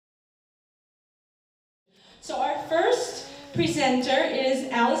So our first presenter is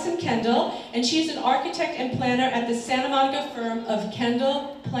Alison Kendall, and she's an architect and planner at the Santa Monica firm of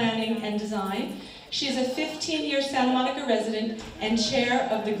Kendall Planning and Design. She is a 15-year Santa Monica resident and chair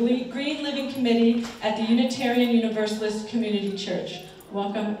of the Green Living Committee at the Unitarian Universalist Community Church.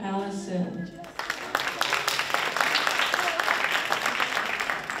 Welcome, Alison.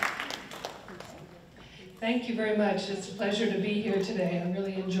 Thank you very much. It's a pleasure to be here today. I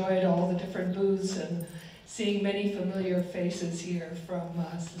really enjoyed all the different booths and seeing many familiar faces here from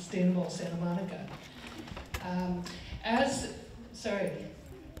Sustainable Santa Monica. As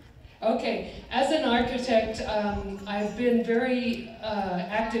an architect, I've been very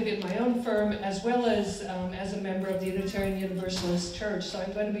active in my own firm as well as a member of the Unitarian Universalist Church. So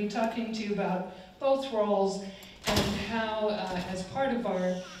I'm going to be talking to you about both roles and how, as part of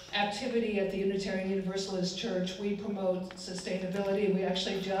our activity at the Unitarian Universalist Church, we promote sustainability. We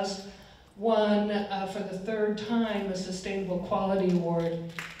actually just won for the third time a Sustainable Quality Award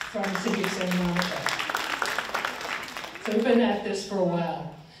from the City of Santa Monica. So we've been at this for a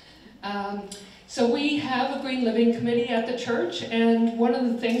while. So we have a Green Living Committee at the church, and one of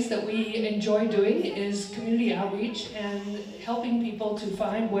the things that we enjoy doing is community outreach and helping people to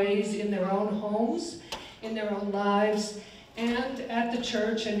find ways in their own homes, in their own lives, and at the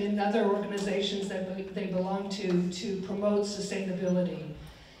church and in other organizations that they belong to promote sustainability.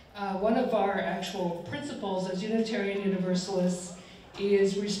 One of our actual principles as Unitarian Universalists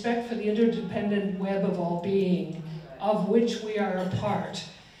is respect for the interdependent web of all being, of which we are a part.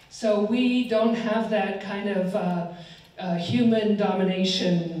 So we don't have that kind of human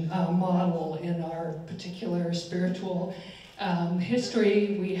domination model in our particular spiritual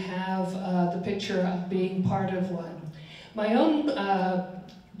history. We have the picture of being part of one. My own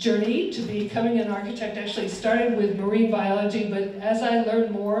journey to becoming an architect actually started with marine biology, but as I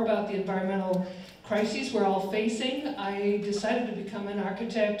learned more about the environmental crises we're all facing, I decided to become an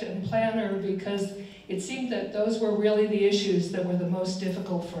architect and planner because it seemed that those were really the issues that were the most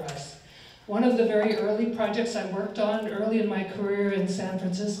difficult for us. One of the very early projects I worked on early in my career in San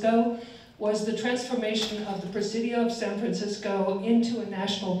Francisco was the transformation of the Presidio of San Francisco into a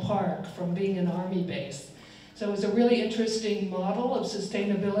national park from being an army base. So it was a really interesting model of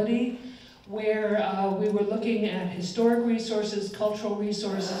sustainability where we were looking at historic resources, cultural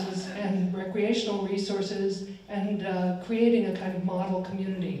resources, and recreational resources, and creating a kind of model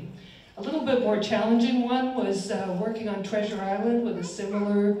community. A little bit more challenging one was working on Treasure Island with a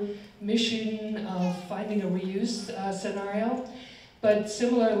similar mission of finding a reuse scenario, but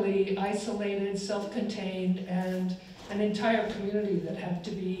similarly isolated, self-contained, and an entire community that had to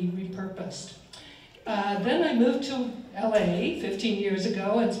be repurposed. Then I moved to LA 15 years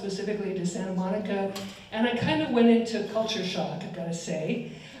ago, and specifically to Santa Monica, and I kind of went into culture shock, I've got to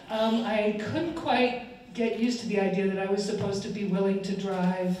say. I couldn't quite get used to the idea that I was supposed to be willing to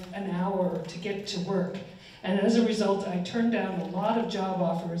drive an hour to get to work. And as a result, I turned down a lot of job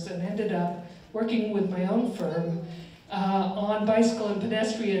offers and ended up working with my own firm on bicycle and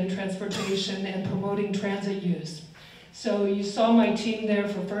pedestrian transportation and promoting transit use. So you saw my team there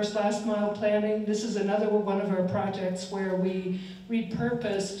for first last mile planning. This is another one of our projects where we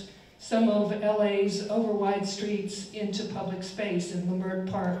repurposed some of LA's overwide streets into public space in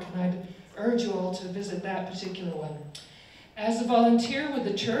Leimert Park, and I'd urge you all to visit that particular one. As a volunteer with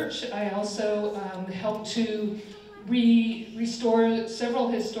the church, I also helped to restore several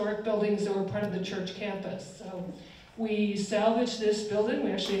historic buildings that were part of the church campus. So we salvaged this building.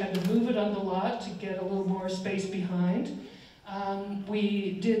 We actually had to move it on the lot to get a little more space behind.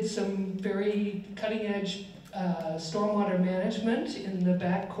 We did some very cutting-edge stormwater management in the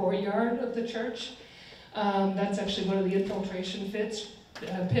back courtyard of the church. That's actually one of the infiltration pits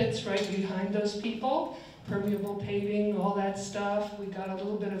right behind those people. Permeable paving, all that stuff. We got a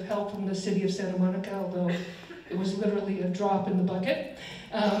little bit of help from the City of Santa Monica, although it was literally a drop in the bucket.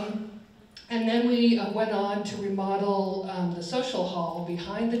 And then we went on to remodel the social hall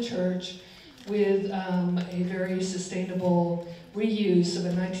behind the church with a very sustainable reuse of a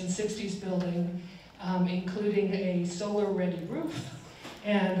 1960s building, including a solar-ready roof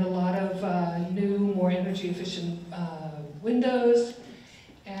and a lot of new, more energy-efficient windows.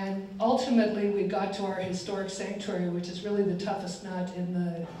 And ultimately, we got to our historic sanctuary, which is really the toughest nut in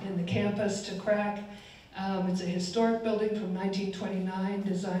the campus to crack. It's a historic building from 1929,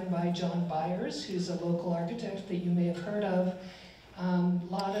 designed by John Byers, who's a local architect that you may have heard of. A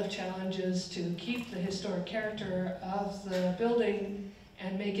lot of challenges to keep the historic character of the building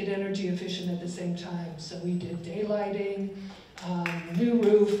and make it energy efficient at the same time. So we did daylighting, new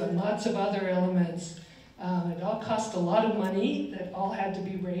roof, and lots of other elements It all cost a lot of money that all had to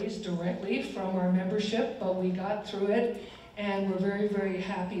be raised directly from our membership, but we got through it, and we're very, very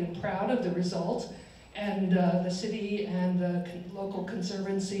happy and proud of the result. And the city and the local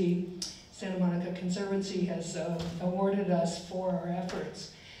conservancy, Santa Monica Conservancy, has awarded us for our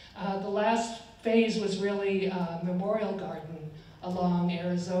efforts. The last phase was really a memorial garden along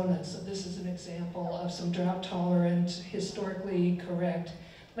Arizona. So this is an example of some drought-tolerant, historically correct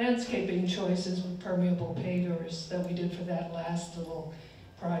landscaping choices with permeable pavers that we did for that last little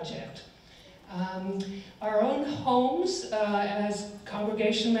project. Our own homes as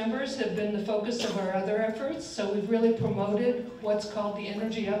congregation members have been the focus of our other efforts, so we've really promoted what's called the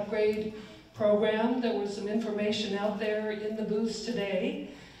Energy Upgrade Program. There was some information out there in the booths today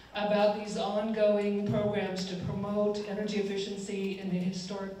about these ongoing programs to promote energy efficiency in the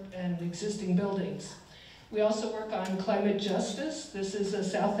historic and existing buildings. We also work on climate justice. This is a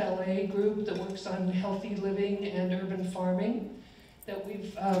South LA group that works on healthy living and urban farming that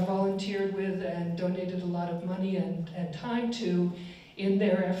we've volunteered with and donated a lot of money and time to in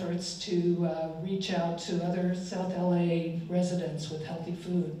their efforts to reach out to other South LA residents with healthy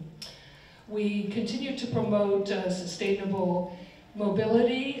food. We continue to promote sustainable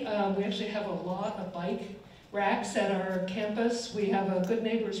mobility. We actually have a lot of bike racks at our campus. We have a Good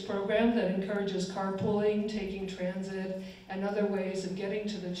Neighbors program that encourages carpooling, taking transit, and other ways of getting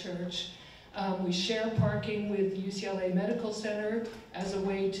to the church. We share parking with UCLA Medical Center as a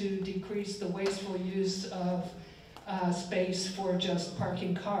way to decrease the wasteful use of space for just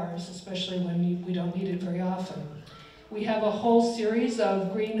parking cars, especially when we don't need it very often. We have a whole series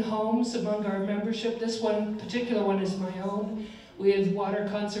of green homes among our membership. This one, particular one, is my own, with water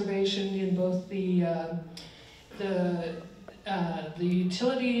conservation in both the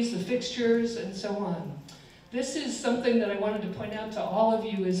utilities, the fixtures, and so on. This is something that I wanted to point out to all of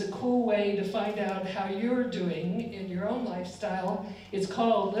you is a cool way to find out how you're doing in your own lifestyle. It's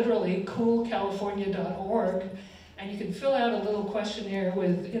called literally coolcalifornia.org, and you can fill out a little questionnaire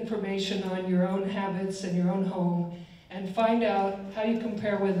with information on your own habits and your own home and find out how you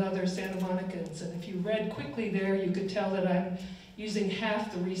compare with other Santa Monicans. And if you read quickly there, you could tell that I'm using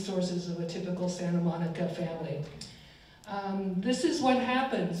half the resources of a typical Santa Monica family. This is what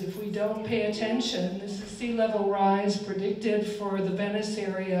happens if we don't pay attention. This is sea level rise predicted for the Venice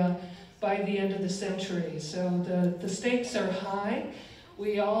area by the end of the century. So the stakes are high.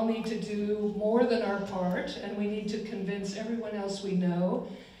 We all need to do more than our part, and we need to convince everyone else we know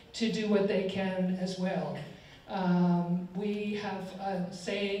to do what they can as well. We have a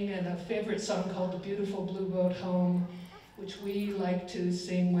saying and a favorite song called The Beautiful Blue Boat Home, which we like to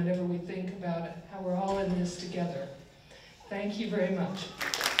sing whenever we think about how we're all in this together. Thank you very much.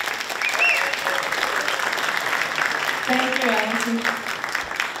 Thank you, Alison.